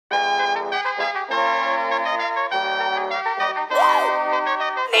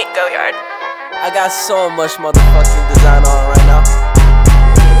Go yard. I got so much motherfucking design on right now.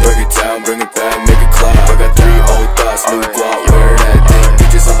 Break it down, bring it back, make it clap. I got 3 old thoughts, new guap, wear that thing.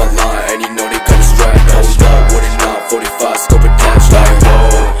 Bitches on my line, and you know they got strapped. Hold up, what it not, 45, scope attached. Like,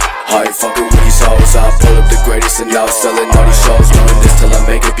 whoa, how you fucking with these hoes? I pull up the greatest and now selling all these shows. Doing this till I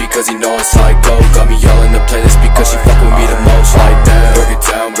make it because you know it's how I go. Got me all in the playlist because she fuck with me the most. Like that, break it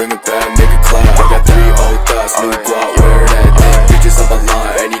down, bring it back, make it clap. I got 3 old thoughts, new guap, wear that thing. Bitches on my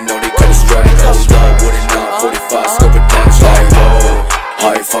line, and you know they got strapped. Hold up, what it not, 45, scope attached. Like, whoa,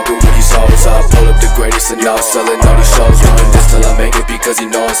 how you fucking with these hoes? I pull up the greatest and now selling all these shows. Doing this till I make it because you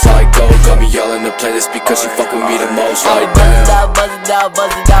know it's how I go. Got me all in the playlist because she fuck with me the most. Like that, buzz it out, buzz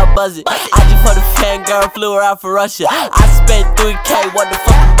it out, buzz it. I just put a fangirl, flew her out for Russia. I spent 3K, what the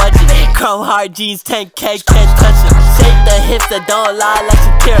fucking budget? Chrome hard jeans, 10K, can't touch it. Shake the hips that don't lie like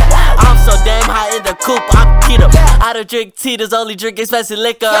Shakira. I'm so damn high in the coupe, I'm keto. I don't drink tea, there's only drink expensive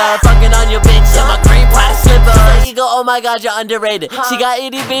liquor. Fucking on your bitch, I'm a green pie slipper. You go, oh my god, you're underrated. She got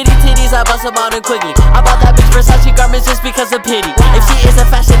itty bitty titties, I bust them on her quickly. I bought that bitch Versace garments just because of pity. If she is a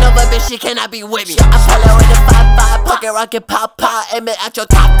Fashion Nova bitch, she cannot be with me. I pull her with the 5-5, pocket rocket pop pop, aim it at your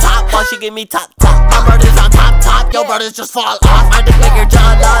top while she give me top. My brother's on top, your brothers just fall off. I just make her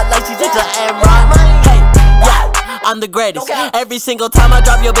jaw out like she's just an M-Rock. Hey, yeah, I'm the greatest. Every single time I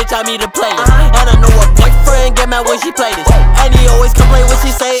drop your bitch, I meet a playlist. And I know her boyfriend get mad when she play this. And he always complain when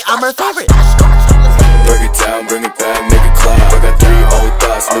she say I'm her favorite. break it down, bring it back, make it clap. I got 3 old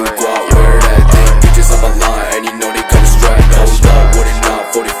thoughts, new guap, wear that thing. Bitches on my line, and you know they got strapped. Hold up, what it not,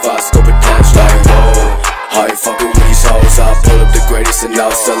 45, scope attached. Like, whoa, how you fucking with these hoes? I pull up the greatest and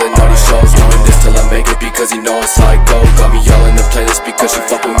now selling all these shows. Doing this till I make it because you know it's how I go. Got me all in the playlist because she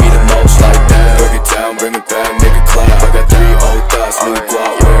fuck with me the most. Like that, break it down, bring it back, make it clap. I got 3 old thoughts, new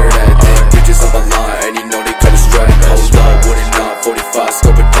guap, wear that thing. Bitches on my line, and you know they got strapped. Hold up, what it not, 45,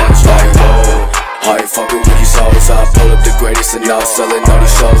 scope attached. Like, whoa, how you fucking with these hoes? I pull up the greatest and now selling all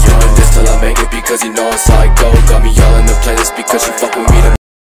these shows. Doing this till I make it because you know it's how I go. Got me all in the playlist because she fuck with me